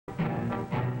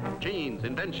Machines,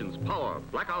 inventions, power,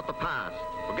 black out the past.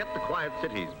 Forget the quiet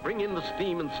cities. Bring in the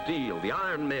steam and steel, the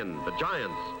iron men, the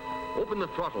giants. Open the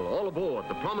throttle, all aboard,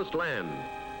 the promised land.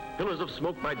 Pillars of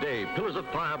smoke by day, pillars of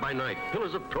fire by night,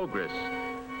 pillars of progress.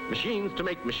 Machines to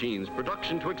make machines,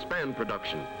 production to expand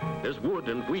production. There's wood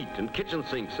and wheat and kitchen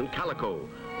sinks and calico,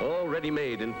 all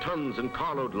ready-made in tons and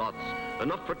carload lots,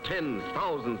 enough for tens,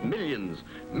 thousands, millions,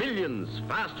 millions,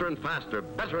 faster and faster,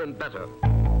 better and better.